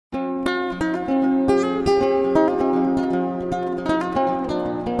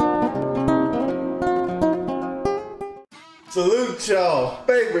with y'all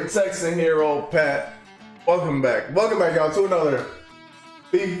favorite Texan hero, Pat. Welcome back, y'all, to another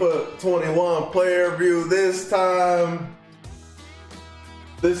FIFA 21 player review. This time,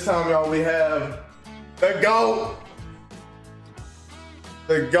 y'all, we have the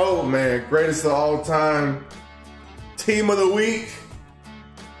GOAT, man, greatest of all time, team of the week,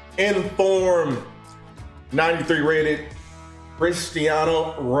 in form, 93 rated,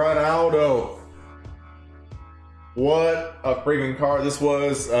 Cristiano Ronaldo. What a freaking card this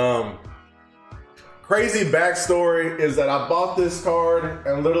was. Crazy backstory is that I bought this card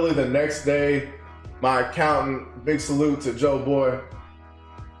and literally the next day, my accountant, big salute to Joe Boy,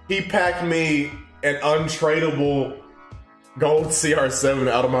 he packed me an untradeable gold CR7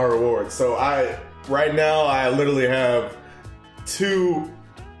 out of my rewards. So right now I literally have two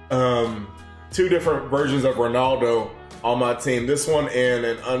different versions of Ronaldo on my team. This one and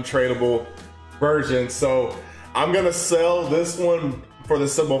an untradeable version. So I'm gonna sell this one for the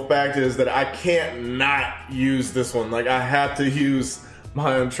simple fact is that I can't not use this one. Like, I have to use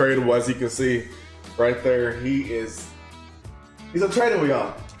my untradeable. As you can see right there, he's untradeable,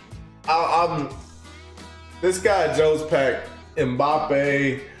 y'all. This guy, Joe's pack,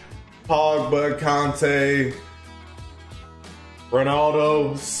 Mbappe, Pogba, Conte,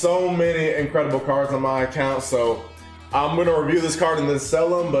 Ronaldo, so many incredible cards on my account. So I'm gonna review this card and then sell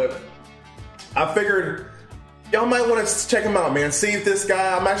them, but I figured y'all might want to check him out, man. See if this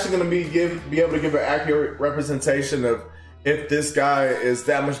guy, I'm actually going to be able to give an accurate representation of if this guy is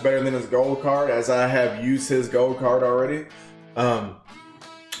that much better than his gold card, as I have used his gold card already. And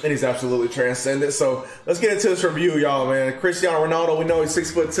he's absolutely transcendent. So let's get into this review, y'all, man. Cristiano Ronaldo, we know he's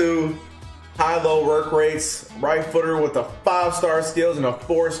 6'2", high-low work rates, right footer with a 5-star skills and a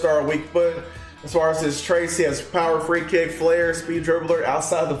 4-star weak foot. As far as his traits, he has power, free kick, flair, speed dribbler,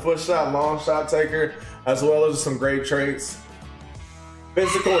 outside the foot shot, long shot taker, as well as some great traits.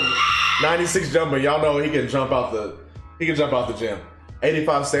 Physical, 96 jumping. Y'all know he can jump out the gym.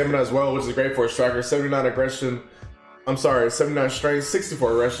 85 stamina as well, which is great for a striker. 79 aggression. I'm sorry, 79 strength,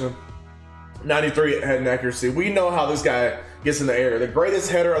 64 aggression, 93 head and accuracy. We know how this guy gets in the air. The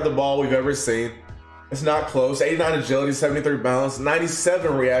greatest header of the ball we've ever seen. It's not close. 89 agility, 73 balance,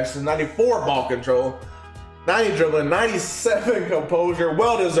 97 reaction, 94 ball control, 90 dribbling, 97 composure,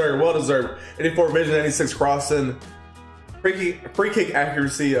 well deserved. 84 vision, 86 crossing, free kick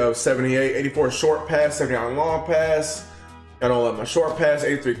accuracy of 78, 84 short pass, 79 long pass, I don't love my short pass,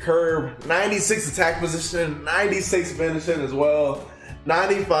 83 curve, 96 attack position, 96 finishing as well,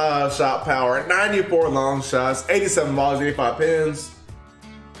 95 shot power, 94 long shots, 87 balls, 85 pins,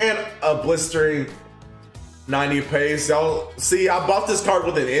 and a blistering 90 pace. Y'all see, I bought this card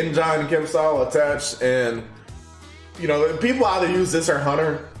with an engine Kim style attached, and you know, people either use this or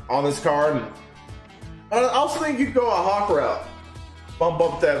Hunter on this card. And I also think you could go a Hawk route, bump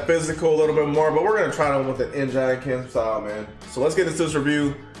up that physical a little bit more, but we're gonna try them with an engine Kim style, man. So let's get into this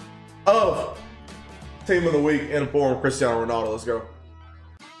review of Team of the Week in form Cristiano Ronaldo. Let's go.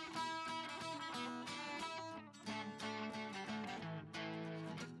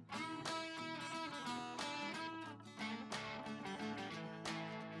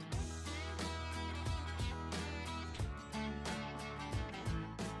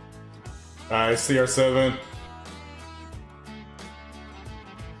 All right, CR7.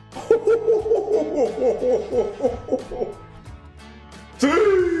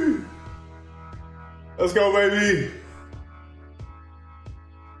 Let's go, baby.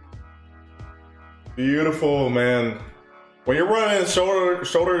 Beautiful, man. When you're running shoulder to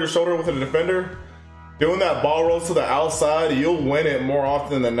shoulder with a defender, doing that ball roll to the outside, you'll win it more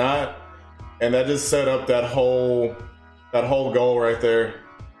often than not. And that just set up that whole goal right there.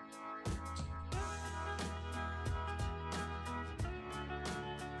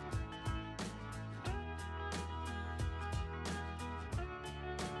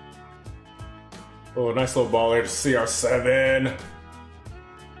 Oh, nice little ball there to CR7.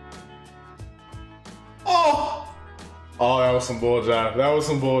 Oh, that was some bull jive.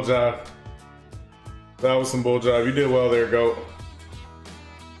 You did well there, GOAT.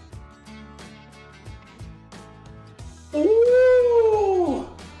 Ooh.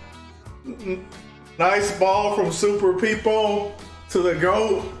 Nice ball from Super People to the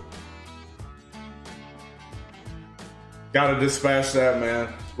GOAT. Gotta dispatch that, man.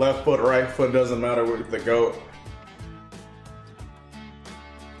 Left foot, right foot, doesn't matter with the GOAT.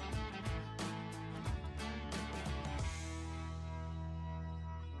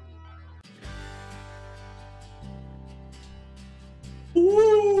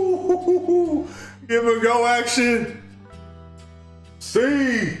 Ooh, give a go action.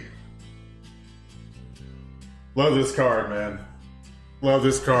 See. Love this card, man. Love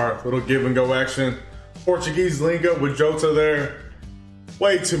this card. Little give and go action. Portuguese lingo with Jota there.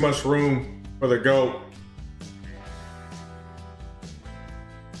 Way too much room for the GOAT.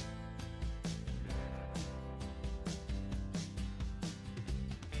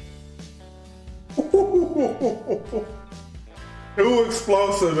 Too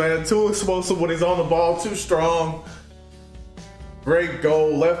explosive, man. Too explosive when he's on the ball. Too strong. Great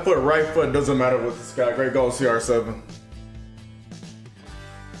goal. Left foot, right foot. Doesn't matter with this guy. Great goal, CR7.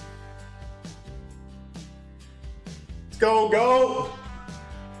 Let's go, go.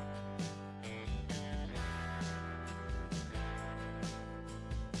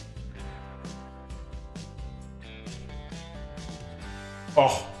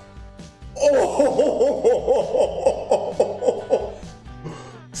 Oh. Oh.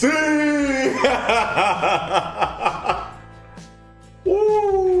 See.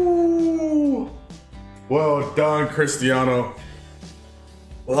 Woo. Well done, Cristiano.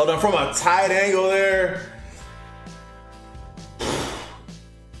 Well done from a tight angle there.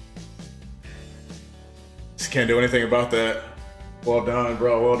 Just can't do anything about that. Well done,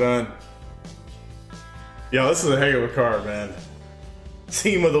 bro. Well done. Yo, this is a heck of a card, man.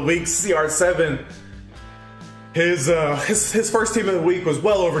 Team of the week, CR7. His first team of the week was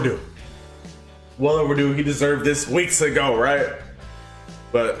well overdue. Well overdue. He deserved this weeks ago, right?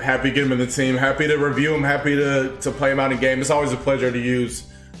 But happy to get him in the team. Happy to review him. Happy to play him out in game. It's always a pleasure to use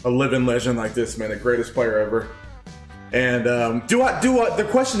a living legend like this, man. The greatest player ever. And the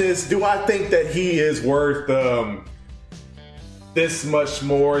question is, do I think that he is worth this much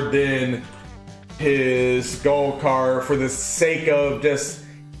more than his gold card for the sake of just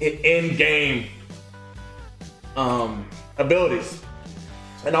in-game abilities?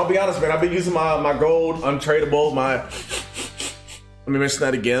 And I'll be honest, man, I've been using my gold untradeable, let me mention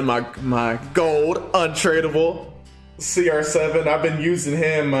that again, my gold untradeable CR7. I've been using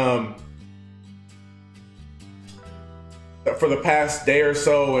him for the past day or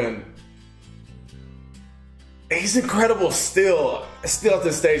so, and he's incredible still at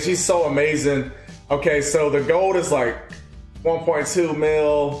this stage. He's so amazing. Okay, so the gold is like 1.2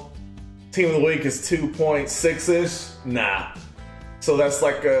 mil. Team of the week is 2.6-ish. Nah. So that's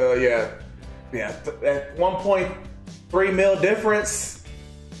like that 1.3 mil difference.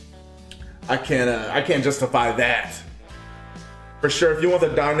 I can't justify that. For sure, if you want the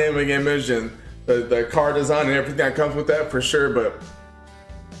dynamic image and the card design and everything that comes with that, for sure, but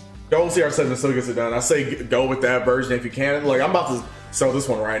gold CR7 still gets it done. I say go with that version if you can. Like, I'm about to sell this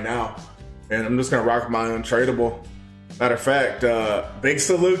one right now. And I'm just gonna rock my untradeable. Matter of fact, big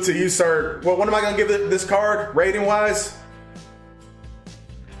salute to you, sir. Well, what am I gonna give this card rating wise?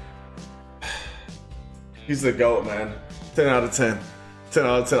 He's the GOAT, man. 10 out of 10. 10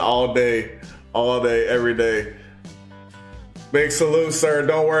 out of 10 all day, every day. Big salute, sir.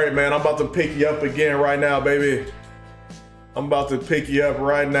 Don't worry, man. I'm about to pick you up again right now, baby. I'm about to pick you up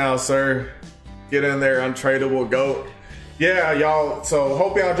right now, sir. Get in there, untradeable GOAT. Yeah, y'all, so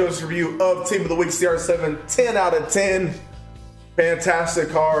hope y'all enjoyed this review of Team of the Week CR7. 10 out of 10. Fantastic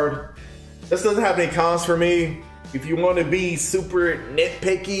card. This doesn't have any cons for me. If you want to be super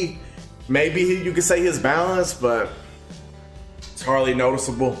nitpicky, maybe you could say his balance, but it's hardly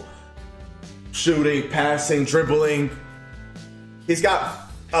noticeable. Shooting, passing, dribbling. He's got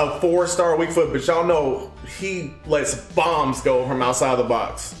a 4-star weak foot, but y'all know he lets bombs go from outside the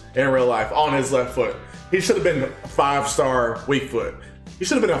box in real life on his left foot. He should have been a 5-star weak foot. He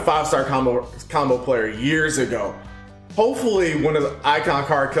should have been a 5-star combo player years ago. Hopefully, when his icon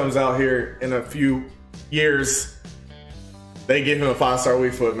card comes out here in a few years, they give him a 5-star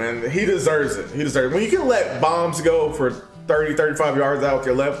weak foot, man. He deserves it. He deserves it. When you can let bombs go for 30, 35 yards out with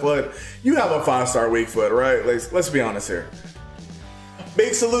your left foot, you have a 5-star weak foot, right? Let's be honest here.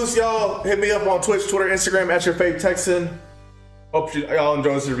 Big salutes, y'all. Hit me up on Twitch, Twitter, Instagram, at your fave Texan. Hope y'all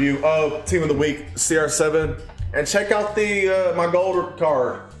enjoy this review of Team of the Week CR7, and check out the my gold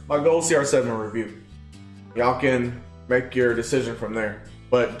card, my gold CR7 review. Y'all can make your decision from there.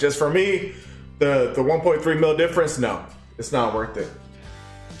 But just for me, the 1.3 mil difference, no, it's not worth it.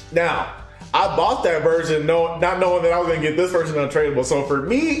 Now, I bought that version not knowing that I was gonna get this version untradeable. So for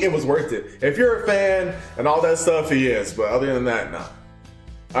me, it was worth it. If you're a fan and all that stuff, he is. But other than that, no.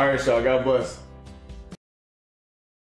 All right, y'all. God bless.